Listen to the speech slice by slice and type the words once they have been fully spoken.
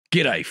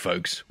G'day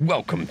folks,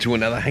 welcome to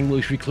another Hang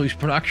Loose Recluse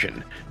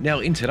production. Now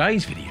in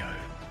today's video,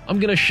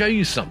 I'm going to show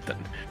you something.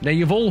 Now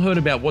you've all heard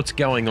about what's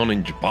going on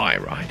in Dubai,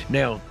 right?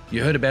 Now,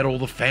 you heard about all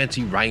the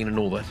fancy rain and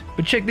all that.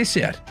 But check this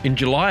out. In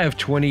July of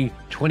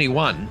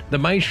 2021, the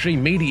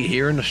mainstream media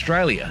here in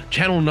Australia,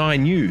 Channel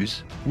 9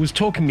 News, was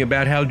talking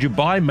about how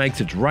Dubai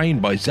makes its rain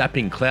by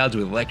zapping clouds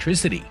with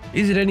electricity.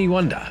 Is it any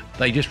wonder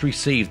they just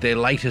received their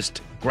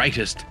latest,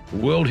 greatest,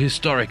 world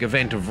historic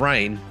event of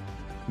rain,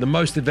 the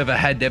most they've ever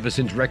had ever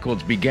since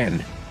records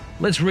began?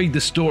 Let's read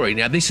the story.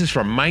 Now this is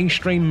from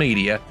mainstream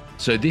media,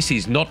 so this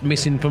is not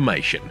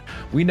misinformation.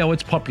 We know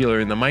it's popular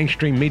in the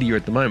mainstream media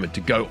at the moment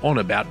to go on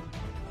about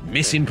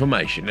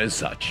misinformation as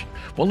such.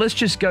 Well, let's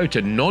just go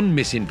to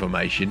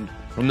non-misinformation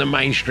from the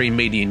mainstream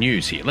media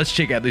news here. Let's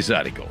check out this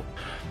article.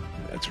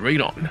 Let's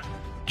read on.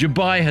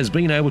 Dubai has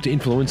been able to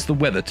influence the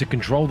weather to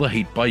control the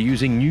heat by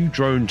using new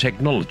drone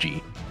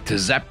technology to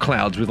zap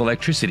clouds with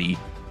electricity,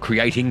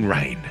 creating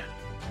rain.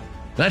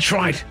 That's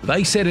right,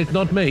 they said it,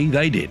 not me,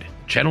 they did.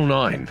 Channel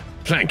 9.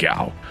 Thank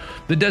you.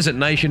 The desert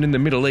nation in the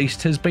Middle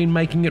East has been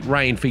making it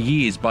rain for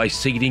years by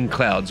seeding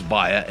clouds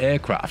via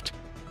aircraft.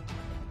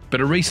 But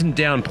a recent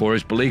downpour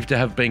is believed to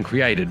have been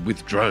created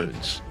with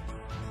drones.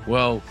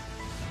 Well,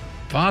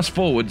 fast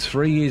forward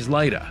 3 years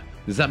later.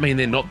 Does that mean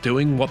they're not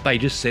doing what they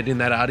just said in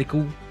that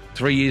article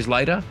 3 years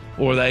later?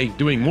 Or are they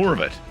doing more of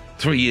it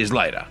 3 years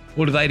later?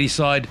 Or do they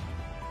decide,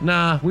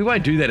 nah, we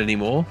won't do that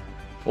anymore?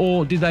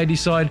 Or did they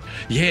decide,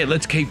 yeah,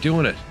 let's keep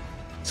doing it?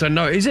 So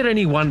no, is it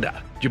any wonder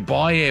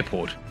Dubai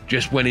Airport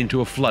just went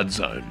into a flood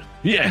zone?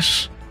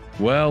 Yes.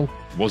 Well,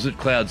 was it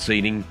cloud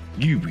seeding?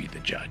 You be the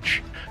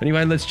judge.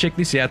 Anyway, let's check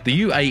this out.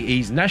 The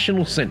UAE's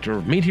National Centre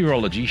of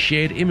Meteorology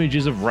shared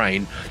images of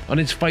rain on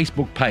its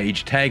Facebook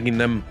page, tagging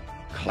them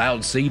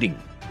cloud seeding.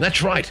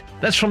 That's right.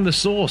 That's from the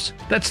source.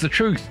 That's the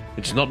truth.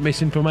 It's not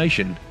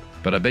misinformation.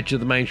 But I bet you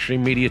the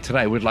mainstream media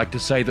today would like to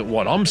say that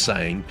what I'm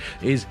saying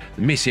is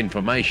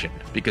misinformation,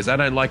 because they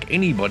don't like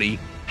anybody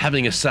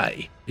having a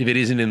say if it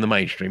isn't in the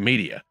mainstream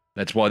media.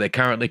 That's why they're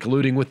currently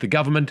colluding with the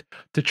government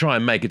to try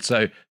and make it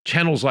so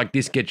channels like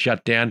this get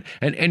shut down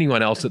and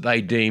anyone else that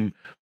they deem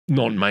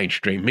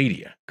non-mainstream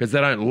media, because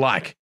they don't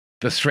like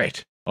the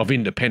threat of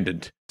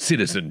independent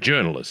citizen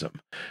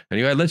journalism.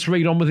 Anyway, let's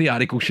read on with the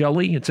article, shall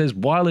we? It says,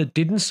 while it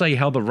didn't say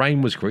how the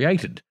rain was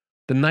created,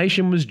 the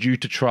nation was due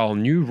to trial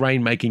new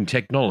rain-making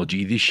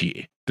technology this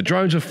year. The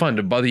drones were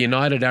funded by the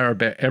United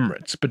Arab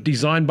Emirates, but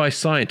designed by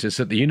scientists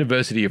at the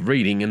University of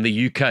Reading in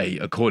the UK,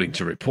 according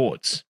to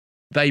reports.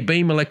 They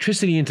beam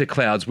electricity into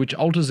clouds, which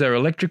alters their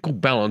electrical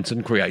balance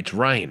and creates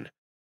rain.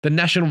 The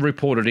National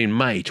reported in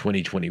May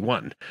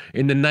 2021,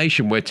 in the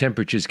nation where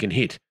temperatures can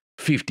hit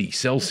 50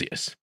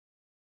 Celsius.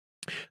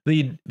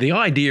 The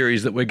idea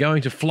is that we're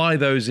going to fly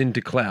those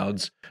into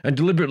clouds and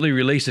deliberately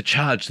release a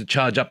charge to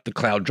charge up the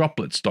cloud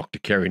droplets, Dr.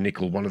 Keri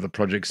Nicoll, one of the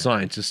project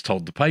scientists,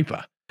 told the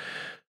paper.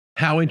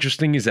 How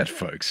interesting is that,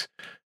 folks?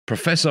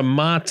 Professor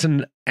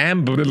Martin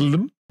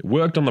Amblem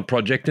worked on the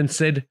project and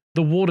said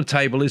the water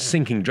table is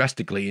sinking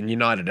drastically in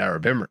United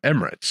Arab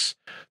Emirates.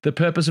 The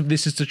purpose of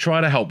this is to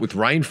try to help with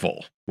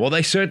rainfall. Well,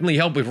 they certainly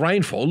help with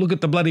rainfall. Look at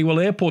the bloody well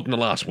airport in the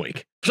last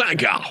week.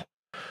 Thank you.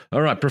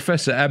 All right,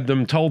 Professor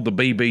Abdom told the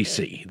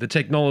BBC the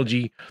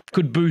technology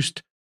could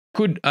boost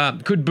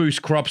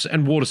crops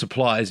and water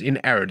supplies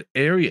in arid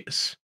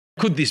areas.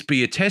 Could this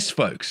be a test,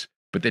 folks?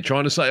 But they're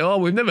trying to say, oh,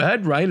 we've never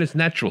had rain, it's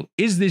natural.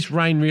 Is this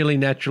rain really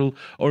natural,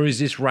 or is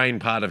this rain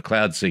part of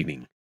cloud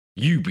seeding?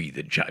 You be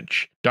the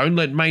judge. Don't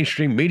let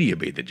mainstream media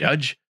be the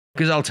judge,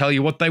 because I'll tell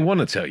you what they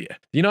want to tell you.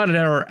 The United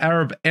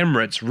Arab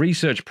Emirates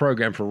Research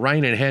Program for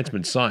Rain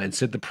Enhancement Science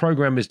said the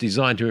program is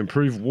designed to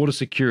improve water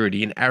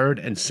security in arid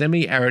and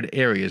semi-arid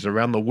areas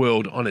around the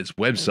world on its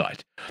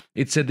website.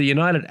 It said the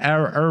United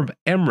Arab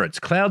Emirates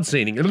cloud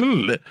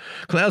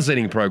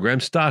seeding program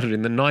started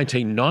in the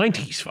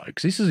 1990s,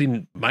 folks. This is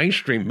in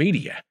mainstream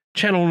media.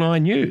 Channel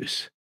 9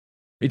 News.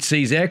 It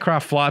sees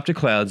aircraft fly up to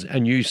clouds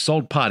and use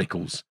salt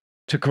particles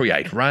to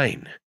create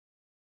rain.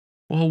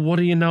 Well, what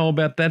do you know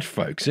about that,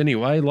 folks?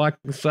 Anyway, like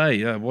I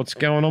say, what's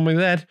going on with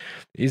that?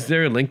 Is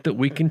there a link that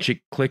we can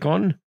click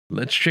on?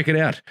 Let's check it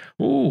out.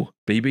 Ooh,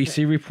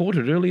 BBC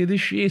reported earlier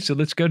this year, so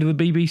let's go to the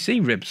BBC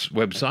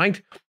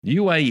website.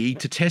 UAE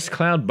to test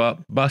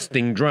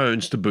cloud-busting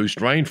drones to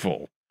boost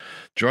rainfall.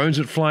 Drones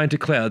that fly into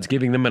clouds,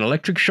 giving them an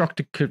electric shock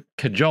to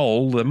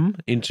cajole them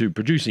into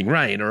producing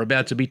rain, are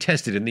about to be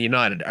tested in the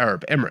United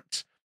Arab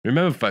Emirates.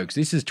 Remember, folks,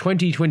 this is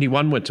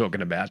 2021 we're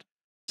talking about.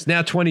 It's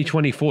now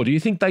 2024. Do you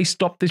think they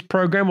stopped this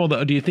program, or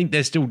do you think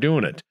they're still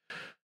doing it?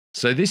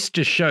 So this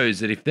just shows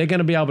that if they're going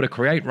to be able to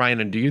create rain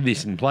and do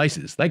this in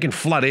places, they can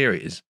flood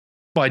areas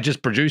by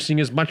just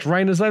producing as much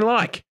rain as they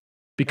like,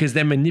 because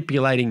they're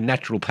manipulating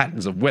natural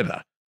patterns of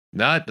weather.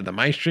 No, but the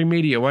mainstream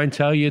media won't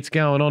tell you it's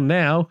going on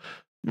now,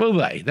 will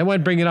they? They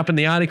won't bring it up in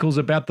the articles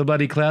about the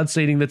bloody cloud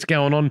seeding that's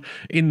going on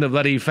in the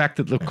bloody fact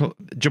that the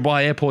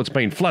Dubai airport's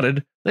been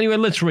flooded. Anyway,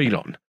 let's read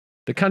on.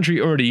 The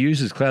country already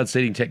uses cloud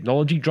seeding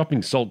technology,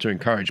 dropping salt to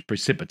encourage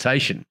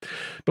precipitation.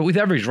 But with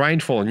average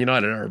rainfall in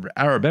United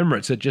Arab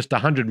Emirates at just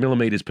 100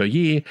 millimetres per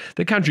year,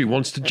 the country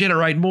wants to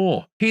generate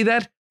more. Hear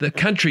that? The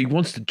country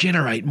wants to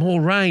generate more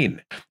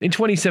rain. In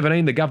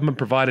 2017, the government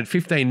provided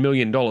 $15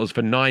 million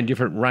for 9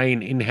 different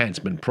rain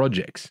enhancement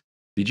projects.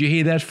 Did you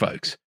hear that,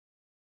 folks?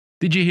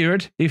 Did you hear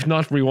it? If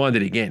not, rewind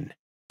it again.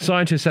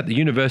 Scientists at the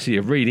University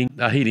of Reading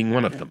are heeding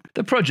one of them.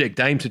 The project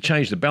aims to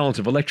change the balance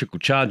of electrical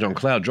charge on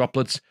cloud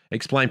droplets,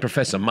 explained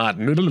Professor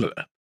Martin,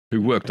 who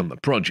worked on the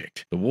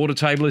project. The water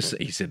table is,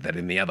 he said that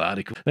in the other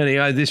article.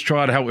 Anyway, this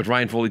tried to help with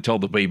rainfall, he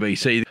told the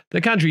BBC.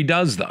 The country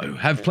does, though,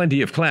 have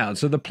plenty of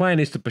clouds, so the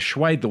plan is to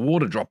persuade the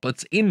water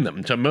droplets in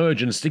them to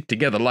merge and stick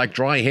together like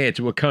dry hair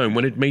to a comb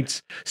when it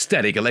meets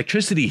static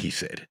electricity, he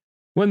said.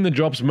 When the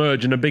drops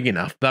merge and are big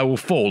enough, they will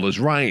fall as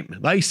rain.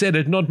 They said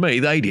it, not me,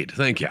 they did.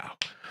 Thank you.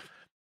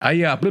 A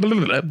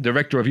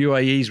director of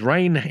UAE's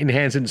Rain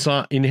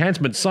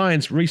Enhancement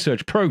Science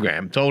Research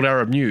Program told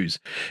Arab News,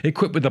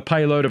 equipped with a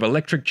payload of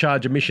electric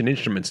charge emission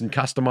instruments and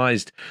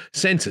customized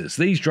sensors,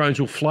 these drones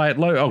will fly at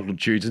low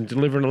altitudes and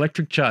deliver an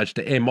electric charge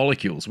to air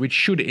molecules, which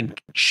should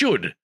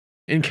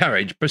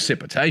encourage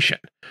precipitation.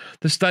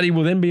 The study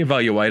will then be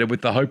evaluated with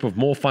the hope of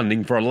more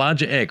funding for a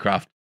larger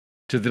aircraft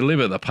to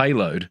deliver the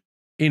payload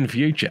in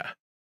future.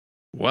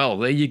 Well,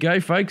 there you go,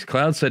 folks.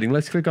 Cloud seeding.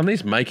 Let's click on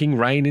this. Making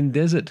rain in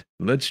desert.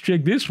 Let's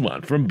check this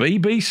one from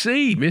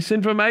BBC.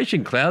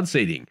 Misinformation. Cloud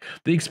seeding.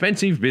 The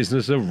expensive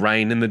business of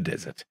rain in the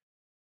desert.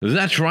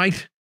 That's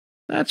right.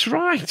 That's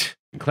right.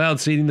 Cloud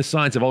seeding, the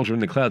science of altering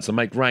the clouds to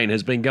make rain,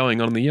 has been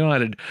going on in the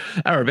United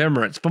Arab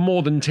Emirates for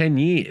more than 10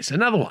 years.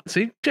 Another one.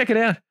 See, check it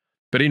out.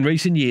 But in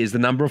recent years, the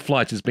number of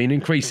flights has been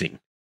increasing.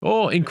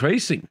 So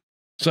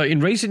in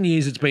recent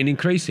years, it's been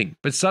increasing.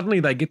 But suddenly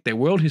they get their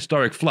world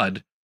historic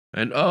flood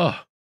and,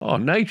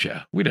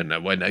 nature. We don't know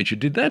why nature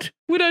did that.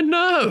 We don't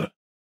know.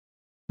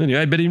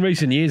 Anyway, but in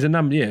recent years,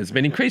 it's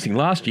been increasing.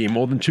 Last year,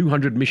 more than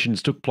 200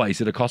 missions took place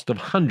at a cost of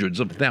hundreds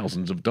of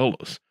thousands of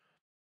dollars.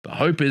 The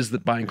hope is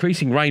that by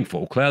increasing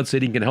rainfall, cloud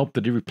seeding can help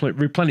to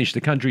replenish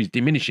the country's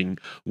diminishing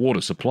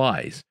water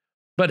supplies.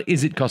 But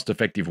is it a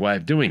cost-effective way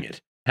of doing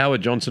it?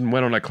 Howard Johnson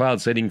went on a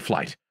cloud seeding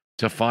flight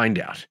to find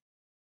out.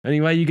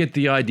 Anyway, you get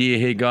the idea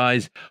here,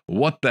 guys.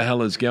 What the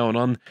hell is going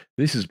on?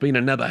 This has been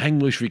another Hang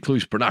Loose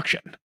Recluse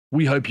production.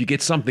 We hope you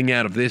get something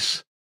out of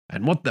this.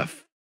 And what the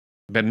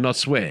better not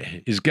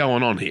swear, is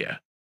going on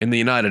here in the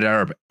United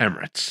Arab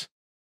Emirates?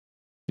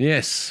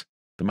 Yes,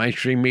 the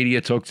mainstream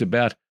media talks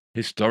about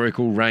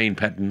historical rain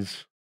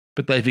patterns,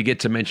 but they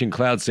forget to mention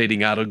cloud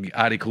seeding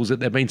articles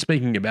that they've been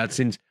speaking about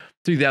since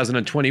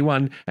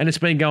 2021, and it's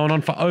been going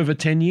on for over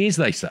 10 years,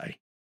 they say.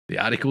 The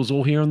article's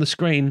all here on the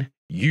screen.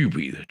 You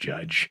be the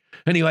judge.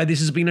 Anyway, this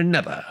has been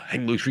another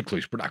Hang Loose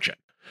Recluse production.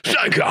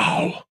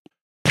 Psycho!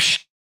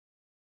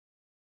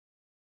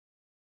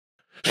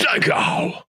 Psycho!